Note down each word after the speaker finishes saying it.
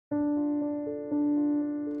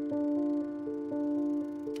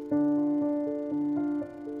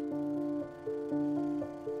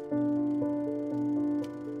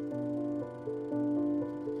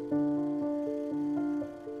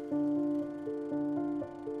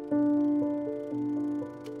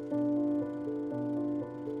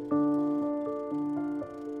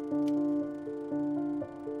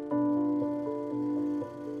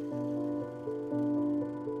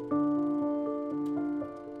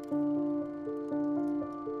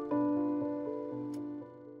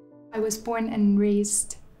was born and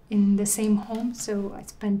raised in the same home, so I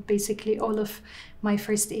spent basically all of my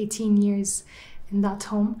first 18 years in that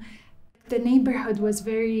home. The neighborhood was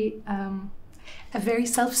a very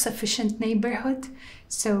self-sufficient neighborhood.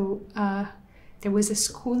 So there was a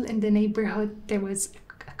school in the neighborhood, there was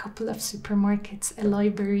a couple of supermarkets, a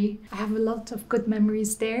library. I have a lot of good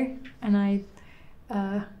memories there, and I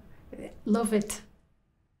love it.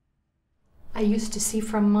 I used to see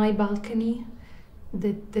from my balcony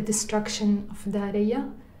the destruction of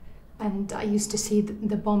Daria, and I used to see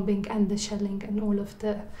the bombing and the shelling and all of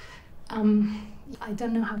the I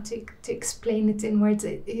don't know how to explain it in words.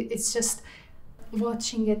 It's just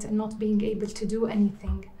watching it and not being able to do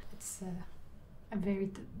anything. It's a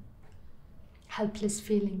very helpless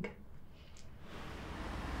feeling.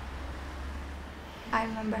 I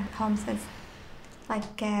remember Homs as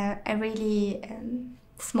like a really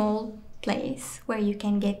small place where you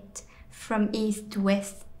can get from east to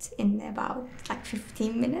west in about like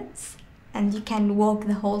 15 minutes, and you can walk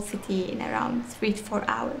the whole city in around 3 to 4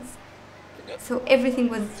 hours. So everything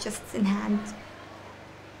was just in hand.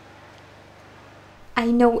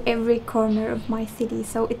 I know every corner of my city,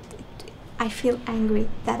 so I feel angry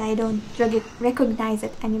that I don't recognize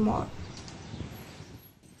it anymore.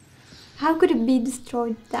 How could it be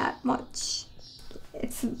destroyed that much?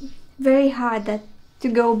 It's very hard to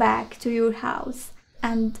go back to your house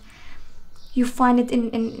and you find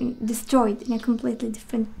it destroyed in a completely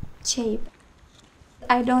different shape.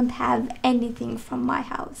 I don't have anything from my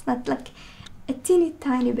house, not like a teeny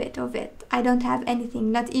tiny bit of it. I don't have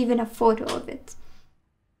anything, not even a photo of it.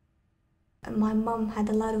 My mom had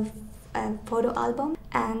a lot of photo albums,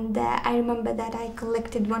 and I remember that I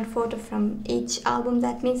collected one photo from each album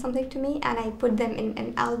that means something to me, and I put them in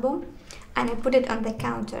an album and I put it on the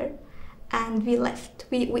counter, and we left.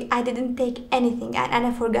 I didn't take anything, and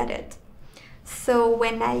I forgot it. So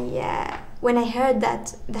when I heard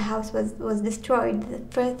that the house was destroyed, the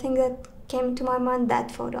first thing that came to my mind, that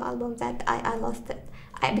photo album, that I lost it.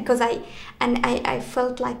 Because I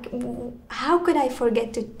felt like, how could I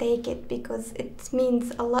forget to take it, because it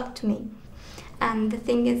means a lot to me. And the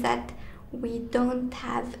thing is that we don't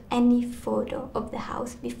have any photo of the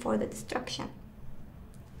house before the destruction.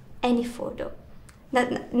 Any photo,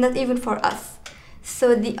 not even for us.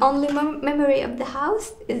 So the only memory of the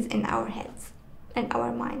house is in our heads and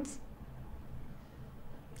our minds.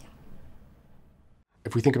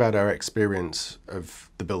 If we think about our experience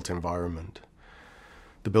of the built environment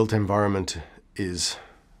is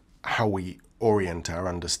how we orient our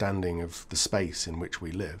understanding of the space in which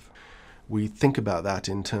we live. We think about that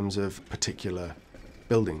in terms of particular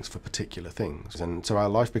buildings for particular things. And so our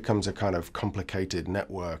life becomes a kind of complicated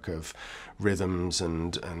network of rhythms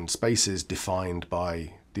and spaces defined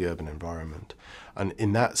by the urban environment. And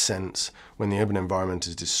in that sense, when the urban environment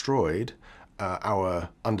is destroyed, our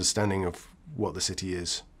understanding of what the city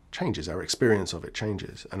is changes, our experience of it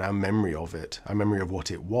changes, and our memory of it, our memory of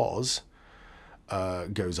what it was,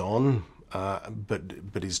 goes on,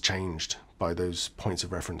 but is changed by those points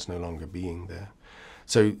of reference no longer being there.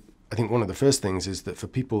 So I think one of the first things is that for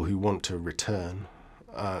people who want to return,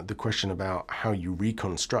 the question about how you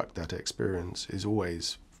reconstruct that experience is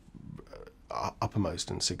always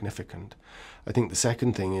uppermost and significant. I think the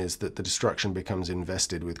second thing is that the destruction becomes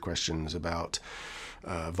invested with questions about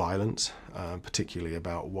violence, particularly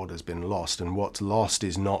about what has been lost. And what's lost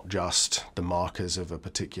is not just the markers of a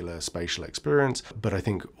particular spatial experience, but I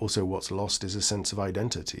think also what's lost is a sense of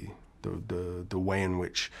identity, the way in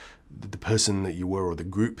which the person that you were or the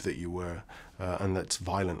group that you were, and that's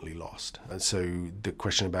violently lost. And so the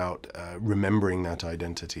question about remembering that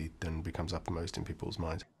identity then becomes uppermost in people's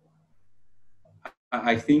minds.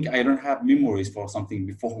 I think I don't have memories for something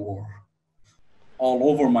before war. All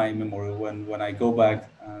over my memory, when I go back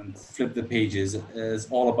and flip the pages, is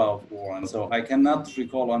all about war. And so I cannot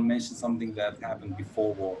recall or mention something that happened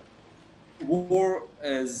before war. War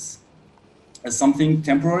is something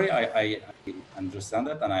temporary. I understand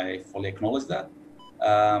that, and I fully acknowledge that.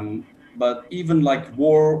 But even like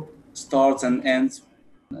war starts and ends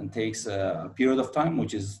and takes a period of time,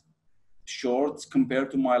 which is short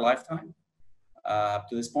compared to my lifetime up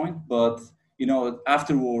to this point. But you know,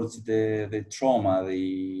 afterwards, the trauma,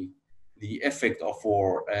 the effect of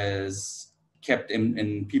war is kept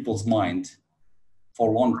in people's mind for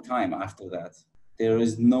a long time after that. There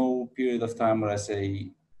is no period of time where I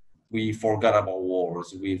say, we forgot about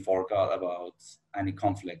wars, we forgot about any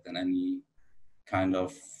conflict and any kind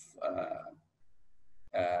of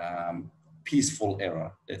peaceful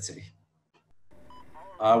era, let's say.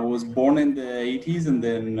 I was born in the 80s, and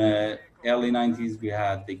then early 90s, we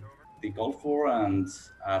had the the Gulf War, and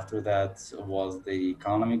after that was the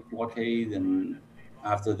economic blockade, and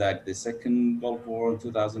after that the second Gulf War in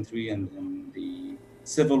 2003, and then the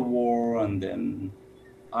Civil War, and then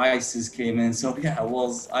ISIS came in. So yeah,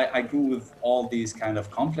 I grew with all these kind of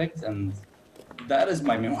conflicts, and that is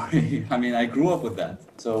my memory. I mean, I grew up with that.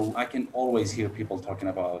 So I can always hear people talking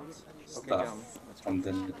about stuff from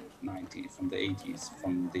the 90s, from the 80s,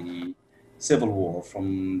 from the Civil War,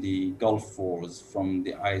 from the Gulf Wars, from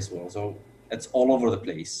the Ice War. So it's all over the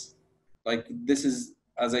place. Like, this is,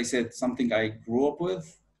 as I said, something I grew up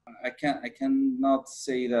with. I cannot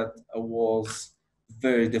say that I was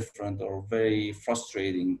very different or very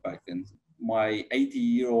frustrating back then. My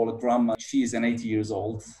 80-year-old grandma, she's an 80 years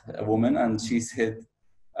old woman, and she said,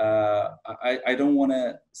 I don't want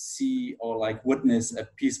to see or like witness a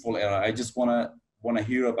peaceful era. I just want to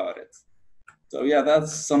hear about it. So yeah,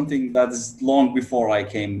 that's something that is long before I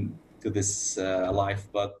came to this life.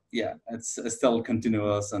 But yeah, it's still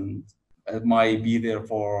continuous, and it might be there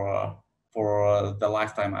for the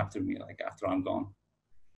lifetime after me, like after I'm gone.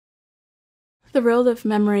 The role of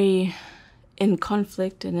memory in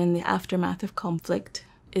conflict and in the aftermath of conflict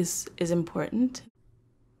is important.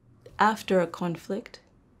 After a conflict,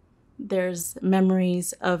 there's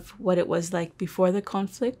memories of what it was like before the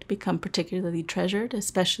conflict become particularly treasured,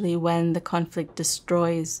 especially when the conflict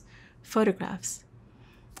destroys photographs.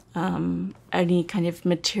 Any kind of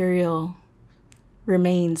material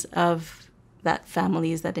remains of that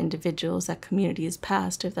families, that individuals, that community is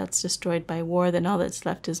past. If that's destroyed by war, then all that's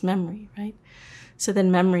left is memory, right? So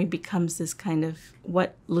then memory becomes this kind of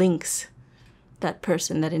what links that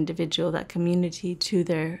person, that individual, that community to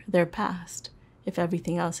their past, if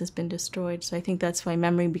everything else has been destroyed. So I think that's why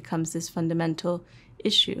memory becomes this fundamental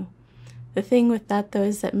issue. The thing with that, though,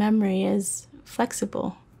 is that memory is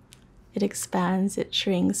flexible. It expands, it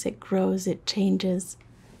shrinks, it grows, it changes.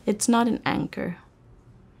 It's not an anchor.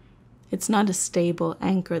 It's not a stable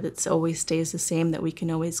anchor that always stays the same, that we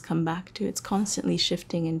can always come back to. It's constantly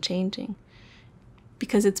shifting and changing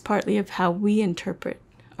because it's partly of how we interpret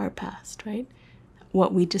our past, right?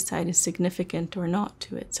 What we decide is significant or not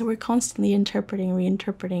to it. So we're constantly interpreting,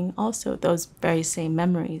 reinterpreting also those very same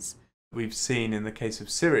memories. We've seen in the case of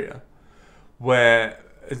Syria, where,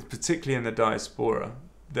 particularly in the diaspora,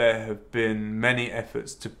 there have been many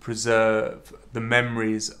efforts to preserve the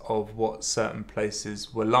memories of what certain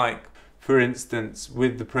places were like. For instance,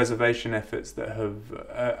 with the preservation efforts that have,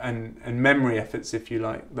 and memory efforts, if you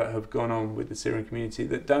like, that have gone on with the Syrian community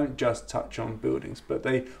that don't just touch on buildings, but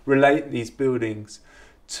they relate these buildings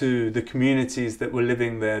to the communities that were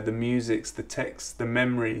living there, the musics, the texts, the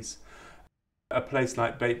memories. A place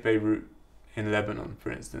like Beirut in Lebanon,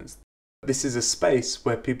 for instance. This is a space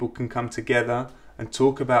where people can come together and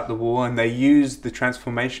talk about the war, and they use the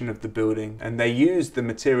transformation of the building, and they use the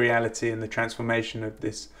materiality and the transformation of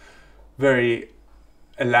this very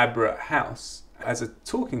elaborate house as a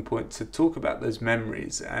talking point to talk about those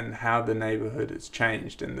memories and how the neighborhood has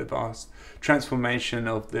changed and the vast transformation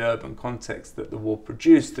of the urban context that the war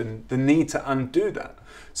produced and the need to undo that.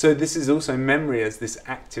 So this is also memory as this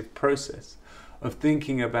active process of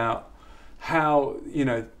thinking about how, you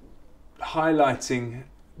know, highlighting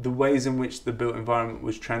the ways in which the built environment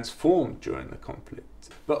was transformed during the conflict,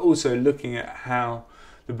 but also looking at how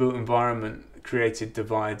the built environment created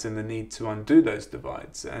divides and the need to undo those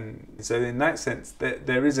divides. And so in that sense,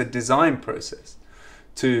 there is a design process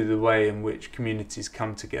to the way in which communities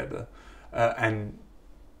come together and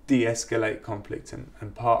de-escalate conflict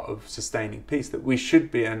and part of sustaining peace that we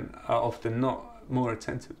should be and are often not more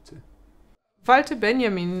attentive to. Walter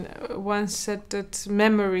Benjamin once said that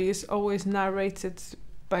memory is always narrated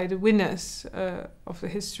by the winners of the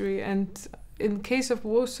history, and in case of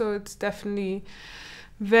Warsaw it's definitely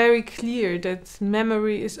very clear that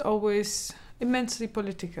memory is always immensely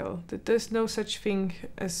political, that there's no such thing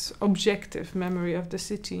as objective memory of the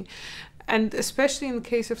city. And especially in the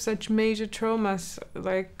case of such major traumas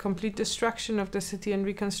like complete destruction of the city and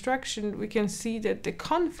reconstruction, we can see that the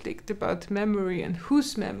conflict about memory and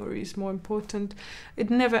whose memory is more important,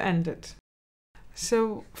 it never ended.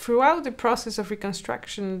 So throughout the process of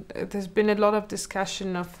reconstruction, there's been a lot of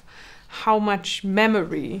discussion of how much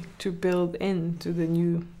memory to build into the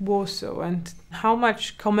new Warsaw and how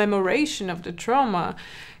much commemoration of the trauma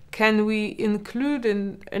can we include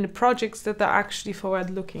in projects that are actually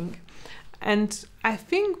forward-looking. And I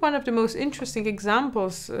think one of the most interesting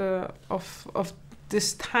examples of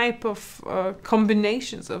this type of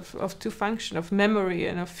combinations of two functions, of memory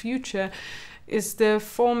and of future, is the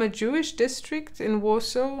former Jewish district in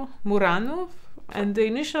Warsaw, Muranów. And the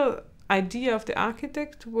initial idea of the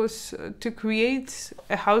architect was to create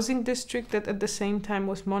a housing district that at the same time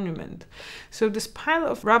was monument. So this pile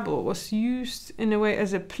of rubble was used in a way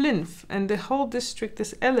as a plinth, and the whole district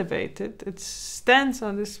is elevated. It stands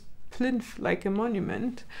on this plinth like a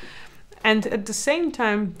monument. And at the same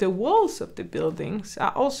time, the walls of the buildings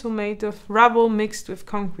are also made of rubble mixed with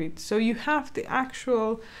concrete. So you have the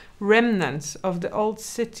actual remnants of the old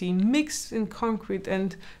city mixed in concrete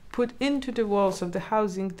and put into the walls of the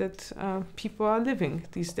housing that people are living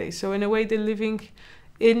these days. So in a way, they're living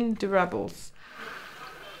in the rubbles.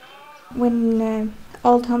 When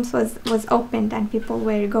Old Homes was opened and people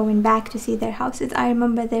were going back to see their houses, I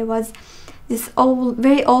remember there was this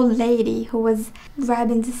very old lady who was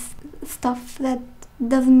grabbing this stuff that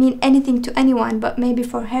doesn't mean anything to anyone, but maybe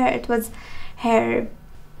for her it was her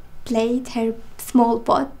plate, her small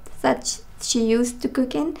pot that she used to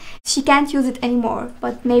cook in. She can't use it anymore,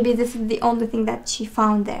 but maybe this is the only thing that she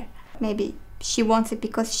found there. Maybe she wants it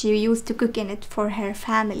because she used to cook in it for her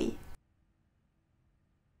family.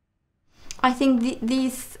 I think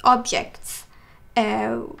these objects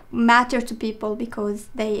matter to people because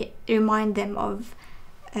they remind them of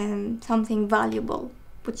something valuable,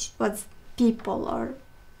 which was people or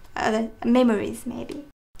other memories maybe.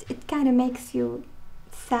 It kind of makes you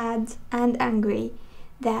sad and angry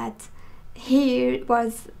that here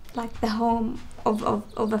was like the home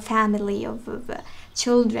of a family, of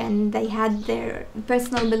children. They had their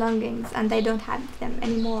personal belongings and they don't have them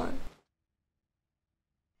anymore.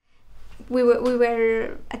 We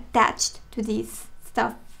were attached to these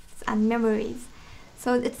stuffs and memories,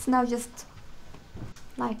 so it's now just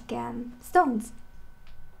like stones.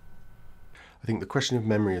 I think the question of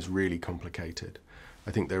memory is really complicated.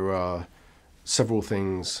 I think there are several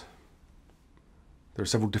things, there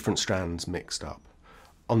are several different strands mixed up.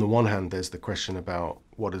 On the one hand, there's the question about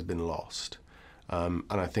what has been lost. And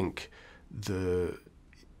I think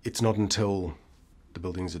it's not until the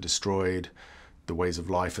buildings are destroyed, the ways of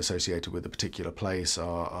life associated with a particular place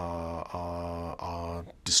are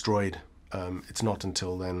destroyed. It's not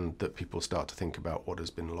until then that people start to think about what has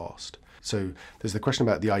been lost. So there's the question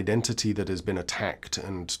about the identity that has been attacked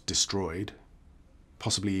and destroyed,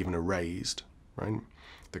 possibly even erased, right?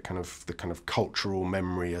 The kind of cultural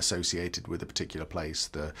memory associated with a particular place,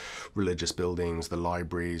 the religious buildings, the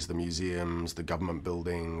libraries, the museums, the government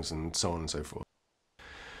buildings, and so on and so forth.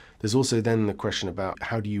 There's also then the question about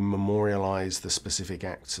how do you memorialize the specific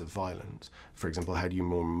acts of violence? For example, how do you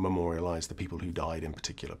memorialize the people who died in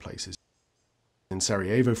particular places? In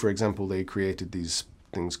Sarajevo, for example, they created these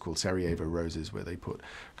things called Sarajevo roses, where they put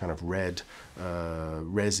kind of red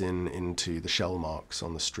resin into the shell marks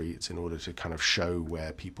on the streets in order to kind of show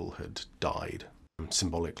where people had died,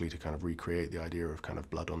 symbolically to kind of recreate the idea of kind of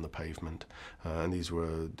blood on the pavement. And these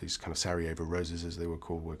kind of Sarajevo roses, as they were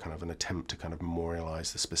called, were kind of an attempt to kind of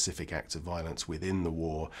memorialize the specific acts of violence within the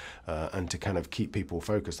war, and to kind of keep people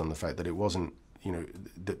focused on the fact that it wasn't,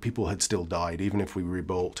 that people had still died, even if we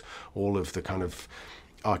rebuilt all of the kind of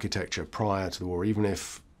architecture prior to the war, even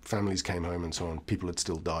if families came home and so on, people had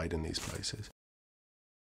still died in these places.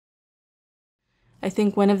 I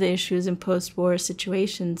think one of the issues in post-war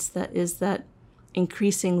situations is that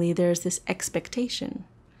increasingly there's this expectation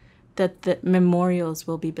that the memorials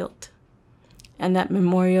will be built, and that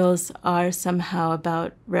memorials are somehow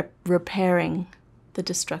about repairing the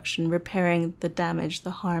destruction, repairing the damage,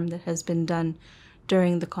 the harm that has been done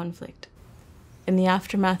during the conflict. In the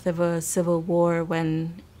aftermath of a civil war,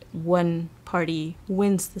 when one party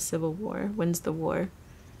wins the civil war, wins the war,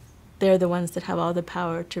 they're the ones that have all the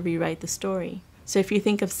power to rewrite the story. So if you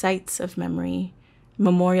think of sites of memory,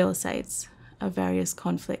 memorial sites of various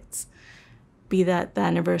conflicts, be that the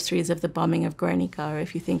anniversaries of the bombing of Guernica, or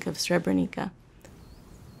if you think of Srebrenica,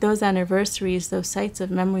 those anniversaries, those sites of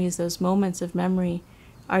memories, those moments of memory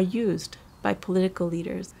are used by political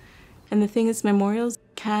leaders. And the thing is, memorials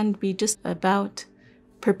can be just about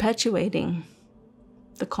perpetuating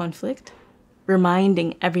the conflict,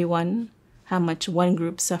 reminding everyone how much one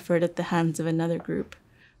group suffered at the hands of another group.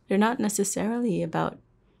 They're not necessarily about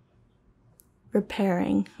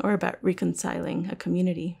repairing or about reconciling a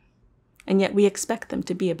community. And yet we expect them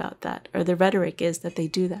to be about that, or the rhetoric is that they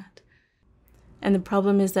do that. And the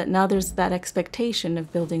problem is that now there's that expectation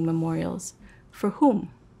of building memorials. For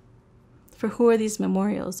whom? For who are these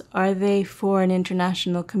memorials? Are they for an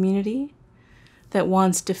international community that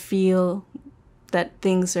wants to feel that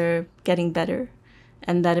things are getting better,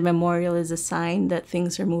 and that a memorial is a sign that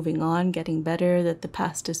things are moving on, getting better, that the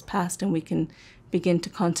past is past, and we can begin to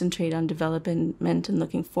concentrate on development and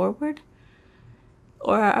looking forward?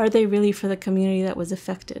 Or are they really for the community that was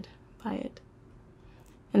affected by it?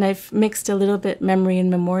 And I've mixed a little bit memory and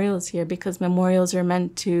memorials here because memorials are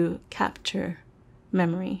meant to capture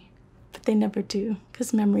memory, but they never do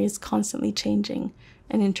because memory is constantly changing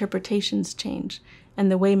and interpretations change. And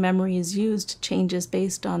the way memory is used changes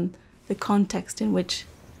based on the context in which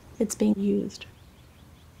it's being used.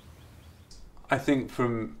 I think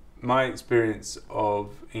from my experience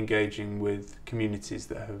of engaging with communities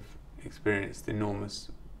that have experienced enormous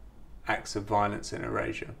acts of violence in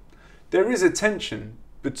Eurasia, there is a tension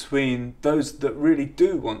between those that really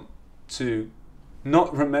do want to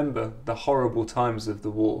not remember the horrible times of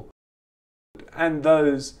the war and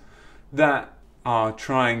those that are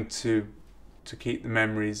trying to keep the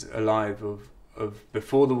memories alive of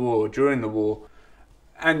before the war, during the war.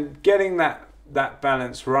 And getting that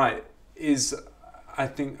balance right is, I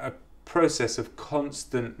think, a process of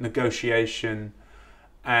constant negotiation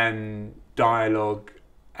and dialogue,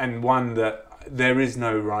 and one that there is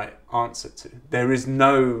no right answer to. There is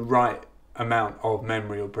no right amount of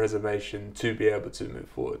memory or preservation to be able to move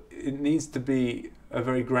forward. It needs to be a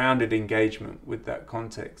very grounded engagement with that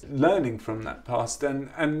context, learning from that past,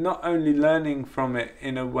 and not only learning from it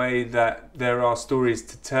in a way that there are stories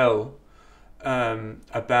to tell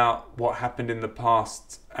about what happened in the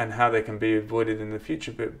past and how they can be avoided in the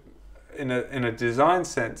future, but in a design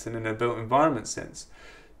sense and in a built environment sense,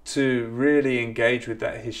 to really engage with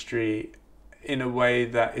that history in a way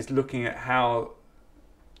that is looking at how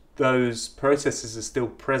those processes are still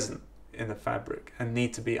present in the fabric and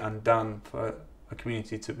need to be undone for a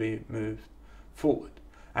community to be moved forward,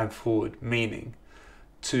 and forward meaning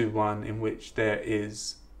to one in which there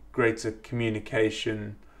is greater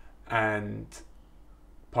communication and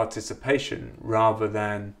participation rather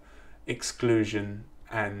than exclusion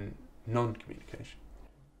and non-communication.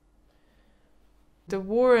 The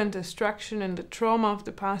war and destruction and the trauma of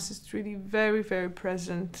the past is really very, very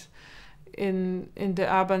present in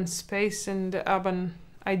the urban space and the urban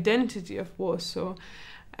identity of Warsaw.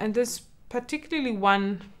 And there's particularly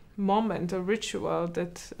one moment, a ritual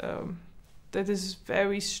that is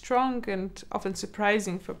very strong and often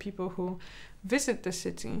surprising for people who visit the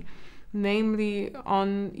city. Namely,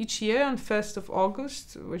 on each year on 1st of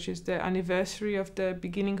August, which is the anniversary of the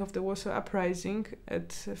beginning of the Warsaw Uprising,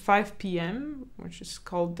 at 5 p.m., which is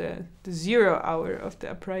called the 0 hour of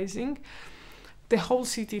the uprising, the whole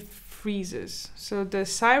city freezes. So the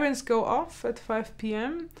sirens go off at 5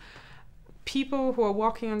 p.m. People who are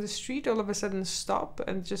walking on the street all of a sudden stop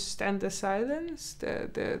and just stand in silence.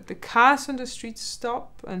 The cars on the street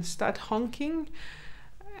stop and start honking.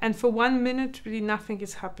 And for 1 minute, really nothing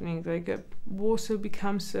is happening. Like Warsaw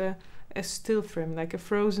becomes a still frame, like a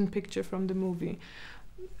frozen picture from the movie.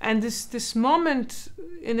 And this moment,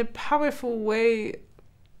 in a powerful way,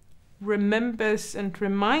 remembers and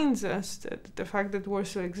reminds us that the fact that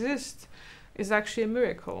Warsaw exists is actually a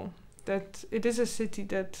miracle. That it is a city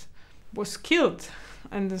that was killed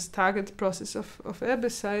in this target process of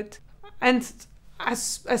herbicide. And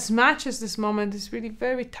as much as this moment is really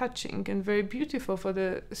very touching and very beautiful for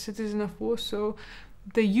the citizen of Warsaw,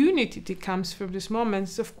 the unity that comes from this moment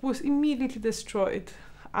is of course immediately destroyed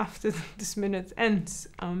after this minute ends,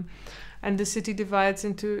 and the city divides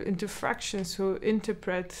into fractions who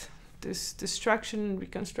interpret this destruction and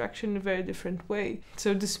reconstruction in a very different way.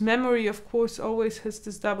 So this memory, of course, always has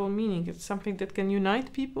this double meaning. It's something that can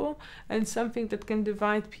unite people and something that can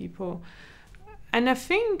divide people. And I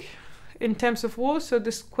think in terms of Warsaw,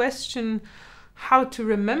 this question, how to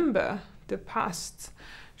remember the past,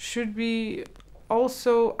 should be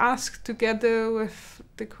also asked together with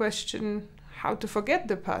the question, how to forget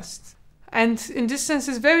the past. And in this sense,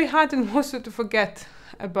 it's very hard in Warsaw to forget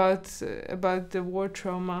about the war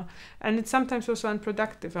trauma. And it's sometimes also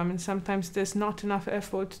unproductive. I mean, sometimes there's not enough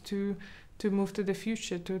effort to move to the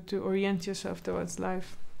future, to orient yourself towards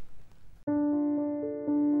life.